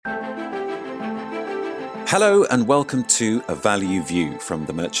Hello and welcome to A Value View from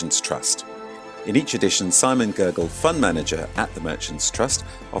the Merchants Trust. In each edition, Simon Gergel, Fund Manager at the Merchants Trust,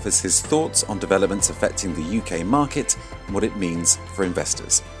 offers his thoughts on developments affecting the UK market and what it means for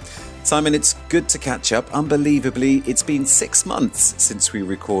investors. Simon, it's good to catch up. Unbelievably, it's been 6 months since we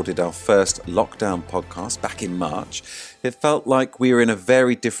recorded our first lockdown podcast back in March. It felt like we were in a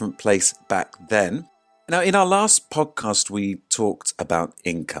very different place back then. Now, in our last podcast, we talked about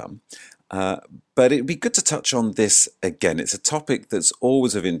income. But it'd be good to touch on this again. It's a topic that's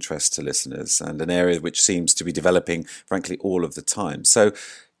always of interest to listeners and an area which seems to be developing, frankly, all of the time. So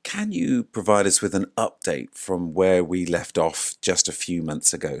can you provide us with an update from where we left off just a few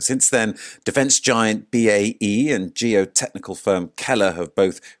months ago? Since then, defence giant BAE and geotechnical firm Keller have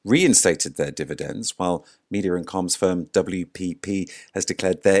both reinstated their dividends, while media and comms firm WPP has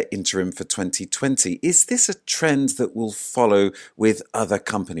declared their interim for 2020. Is this a trend that will follow with other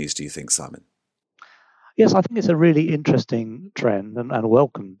companies, do you think, Simon? Yes, I think it's a really interesting trend and a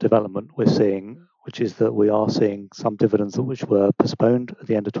welcome development we're seeing, which is that we are seeing some dividends which were postponed at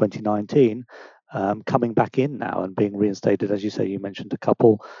the end of 2019 coming back in now and being reinstated. As you say, you mentioned a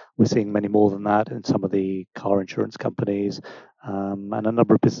couple. We're seeing many more than that in some of the car insurance companies, and a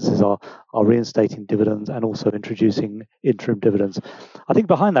number of businesses are reinstating dividends and also introducing interim dividends. I think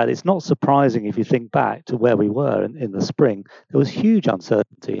behind that, it's not surprising if you think back to where we were in the spring. There was huge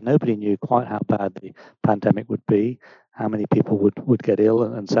uncertainty. Nobody knew quite how bad the pandemic would be, how many people would get ill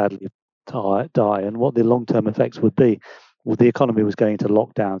and sadly die, and what the long-term effects would be. Well, the economy was going into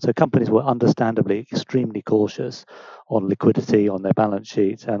lockdown, so companies were understandably extremely cautious on liquidity, on their balance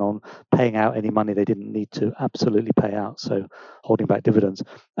sheets, and on paying out any money they didn't need to absolutely pay out, so holding back dividends.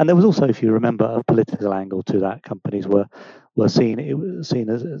 And there was also, if you remember, a political angle to that. Companies were seen to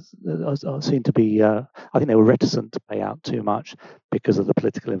be, I think they were reticent to pay out too much because of the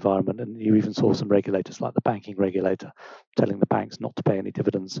political environment, and you even saw some regulators like the banking regulator telling the banks not to pay any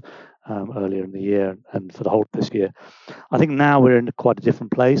dividends earlier in the year and for the whole of this year. I think now we're in quite a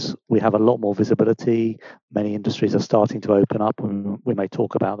different place. We have a lot more visibility. Many industries are starting to open up, and we may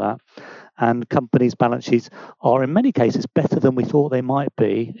talk about that. And companies' balance sheets are in many cases better than we thought they might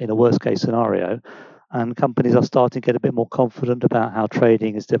be in a worst case scenario. And companies are starting to get a bit more confident about how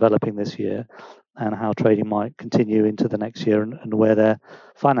trading is developing this year and how trading might continue into the next year and where their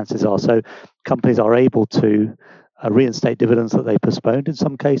finances are. So companies are able to reinstate dividends that they postponed in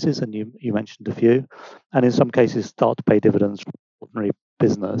some cases, and you mentioned a few, and in some cases start to pay dividends from ordinary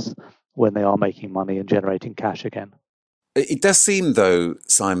business when they are making money and generating cash again. It does seem, though,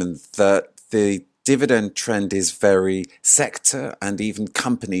 Simon, that the dividend trend is very sector and even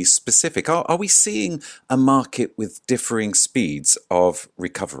company specific. Are we seeing a market with differing speeds of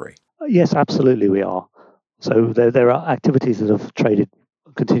recovery? Yes, absolutely we are. So there are activities that have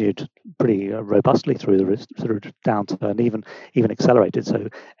continued pretty robustly through the downturn, even accelerated. So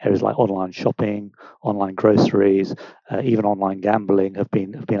areas like online shopping, online groceries, even online gambling have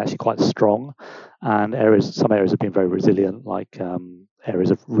been actually quite strong, and some areas have been very resilient, like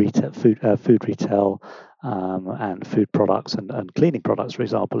areas of retail, food retail, and food products and cleaning products, for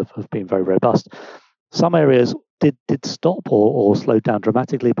example, have been very robust. Some areas did stop or slowed down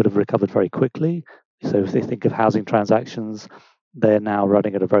dramatically, but have recovered very quickly. So if they think of housing transactions, they're now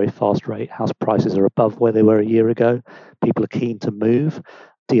running at a very fast rate. House prices are above where they were a year ago. People are keen to move.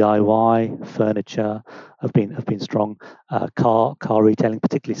 DIY, furniture have been strong. Car retailing,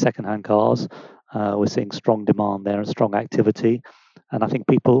 particularly second-hand cars, we're seeing strong demand there and strong activity. And I think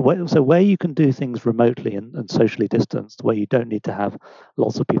where you can do things remotely and socially distanced, where you don't need to have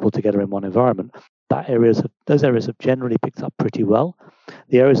lots of people together in one environment, those areas have generally picked up pretty well.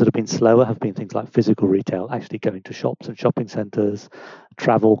 The areas that have been slower have been things like physical retail, actually going to shops and shopping centres.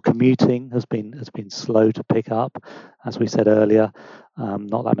 Travel, commuting has been slow to pick up, as we said earlier.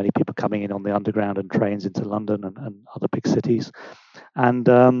 Not that many people coming in on the underground and trains into London and other big cities. And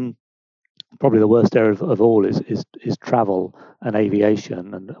probably the worst area of all is travel and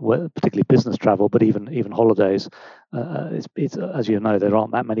aviation, and particularly business travel, but even holidays. It's as you know, there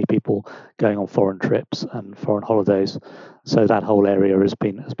aren't that many people going on foreign trips and foreign holidays, so that whole area has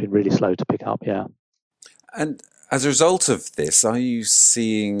been really slow to pick up. Yeah. And as a result of this, are you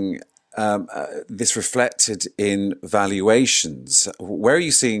seeing this reflected in valuations? Where are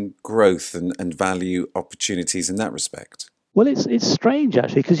you seeing growth and value opportunities in that respect? Well, it's strange,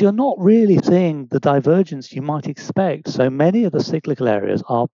 actually, because you're not really seeing the divergence you might expect. So many of the cyclical areas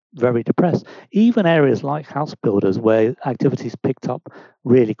are very depressed. Even areas like house builders, where activities picked up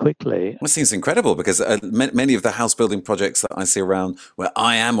really quickly. Well, it seems incredible because many of the house building projects that I see around where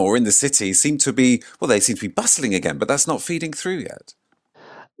I am or in the city seem to be bustling again, but that's not feeding through yet.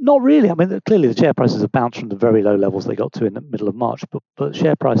 Not really. I mean, clearly the share prices have bounced from the very low levels they got to in the middle of March, but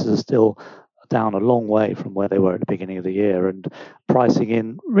share prices are still down a long way from where they were at the beginning of the year, and pricing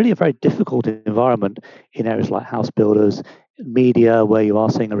in really a very difficult environment in areas like house builders, media, where you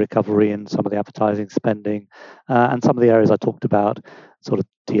are seeing a recovery in some of the advertising spending, and some of the areas I talked about, sort of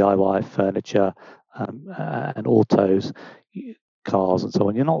DIY furniture and autos, cars, and so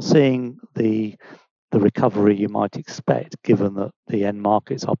on. You're not seeing the recovery you might expect, given that the end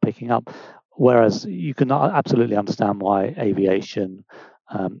markets are picking up. Whereas you can absolutely understand why aviation,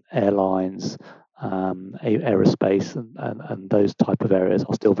 airlines, aerospace, and those type of areas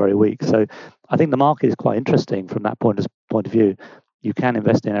are still very weak. So I think the market is quite interesting from that point of view. You can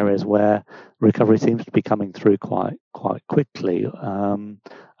invest in areas where recovery seems to be coming through quite quickly,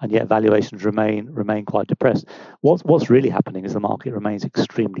 and yet valuations remain quite depressed. What's really happening is the market remains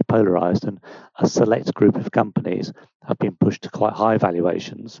extremely polarized, and a select group of companies have been pushed to quite high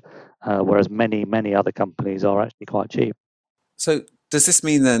valuations, whereas many other companies are actually quite cheap. So does this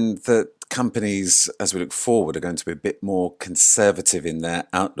mean then that companies, as we look forward, are going to be a bit more conservative in their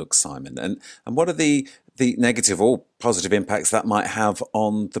outlook, Simon? And what are the negative or positive impacts that might have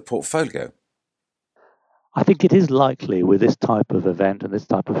on the portfolio? I think it is likely with this type of event and this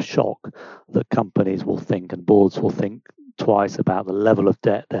type of shock that companies will think and boards will think twice about the level of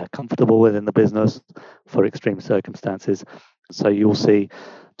debt they're comfortable with in the business for extreme circumstances. So you'll see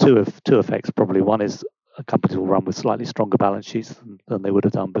two effects probably. One is companies will run with slightly stronger balance sheets than they would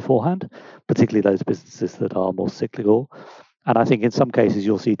have done beforehand, particularly those businesses that are more cyclical. And I think in some cases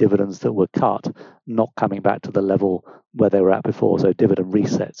you'll see dividends that were cut not coming back to the level where they were at before, so dividend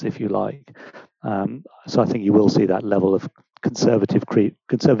resets, if you like. So I think you will see that level of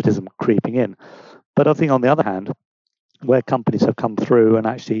conservatism creeping in. But I think on the other hand, where companies have come through and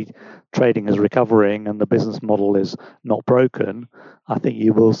actually trading is recovering and the business model is not broken, I think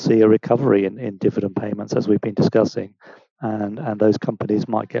you will see a recovery in dividend payments, as we've been discussing. And those companies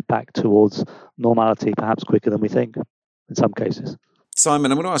might get back towards normality perhaps quicker than we think in some cases.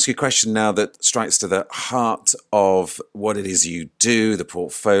 Simon, I'm going to ask you a question now that strikes to the heart of what it is you do, the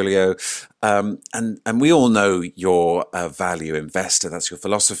portfolio. And we all know you're a value investor, that's your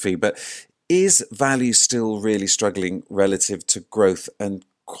philosophy, but is value still really struggling relative to growth and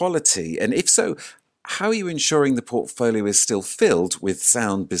quality? And if so, how are you ensuring the portfolio is still filled with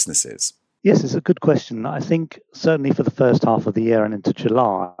sound businesses? Yes, it's a good question. I think certainly for the first half of the year and into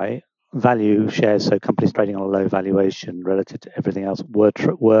July, value shares, so companies trading on a low valuation relative to everything else, were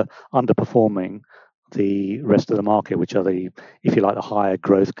underperforming the rest of the market, which are the, if you like, the higher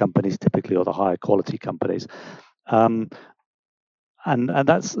growth companies typically, or the higher quality companies. And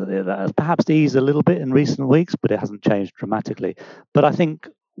that's perhaps eased a little bit in recent weeks, but it hasn't changed dramatically. But I think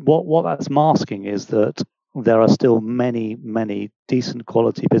what that's masking is that there are still many decent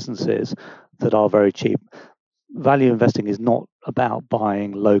quality businesses that are very cheap. Value investing is not about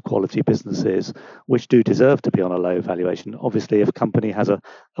buying low quality businesses which do deserve to be on a low valuation. Obviously, if a company has a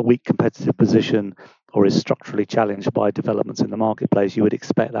weak competitive position or is structurally challenged by developments in the marketplace, you would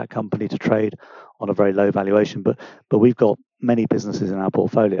expect that company to trade on a very low valuation. But we've got many businesses in our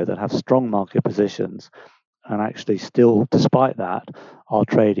portfolio that have strong market positions and actually still, despite that, are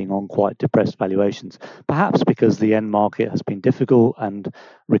trading on quite depressed valuations, perhaps because the end market has been difficult and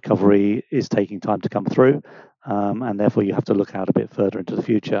recovery is taking time to come through, and therefore you have to look out a bit further into the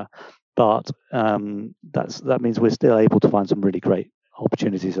future. But that means we're still able to find some really great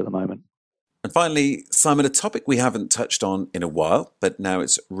opportunities at the moment. And finally, Simon, a topic we haven't touched on in a while, but now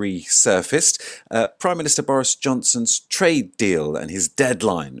it's resurfaced. Prime Minister Boris Johnson's trade deal and his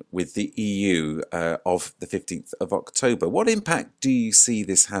deadline with the EU of the 15th of October. What impact do you see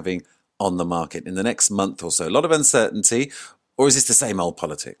this having on the market in the next month or so? A lot of uncertainty, or is this the same old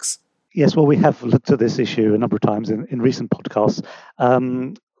politics? Yes, well, we have looked at this issue a number of times in recent podcasts.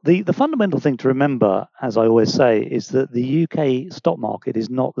 The fundamental thing to remember, as I always say, is that the UK stock market is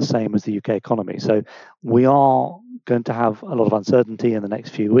not the same as the UK economy. So we are going to have a lot of uncertainty in the next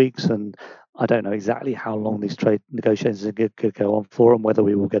few weeks, and I don't know exactly how long these trade negotiations could go on for and whether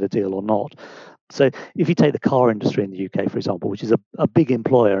we will get a deal or not. So if you take the car industry in the UK, for example, which is a big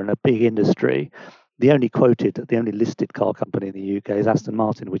employer and a big industry, the only listed car company in the UK is Aston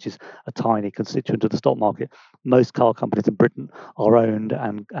Martin, which is a tiny constituent of the stock market. Most car companies in Britain are owned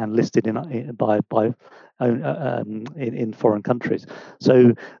and listed in foreign countries.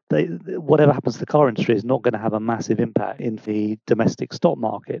 So whatever happens to the car industry is not going to have a massive impact in the domestic stock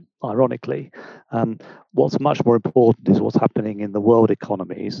market, ironically. What's much more important is what's happening in the world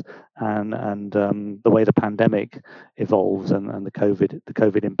economies and the way the pandemic evolves and the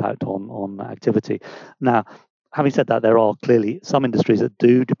COVID impact on activity. Now, having said that, there are clearly some industries that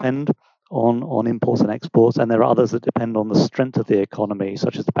do depend on imports and exports, and there are others that depend on the strength of the economy,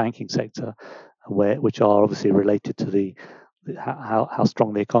 such as the banking sector, which are obviously related to how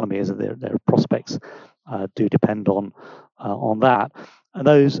strong the economy is, and their prospects do depend on that. And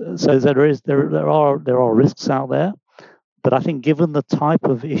there are risks out there, but I think given the type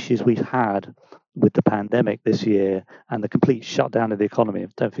of issues we've had with the pandemic this year and the complete shutdown of the economy,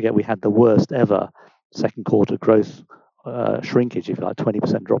 don't forget we had the worst ever second quarter growth shrinkage, if you like,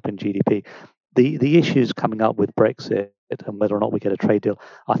 20% drop in GDP. The issues coming up with Brexit and whether or not we get a trade deal,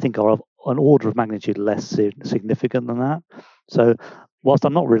 I think are of an order of magnitude less significant than that. So whilst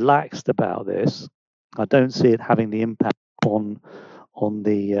I'm not relaxed about this, I don't see it having the impact on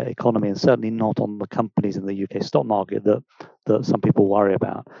the economy, and certainly not on the companies in the UK stock market that some people worry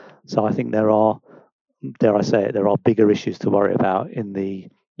about. So I think there are, dare I say it, there are bigger issues to worry about in the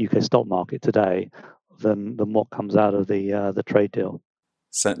UK stock market today than what comes out of the trade deal.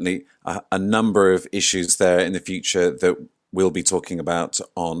 Certainly a number of issues there in the future that we'll be talking about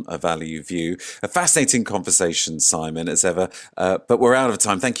on A Value View. A fascinating conversation, Simon, as ever, but we're out of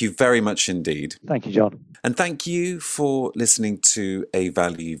time. Thank you very much indeed. Thank you, John. And thank you for listening to A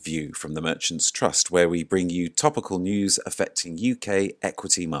Value View from the Merchants Trust, where we bring you topical news affecting UK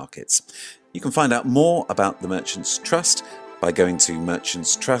equity markets. You can find out more about the Merchants Trust by going to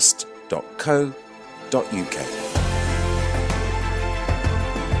merchantstrust.co.uk.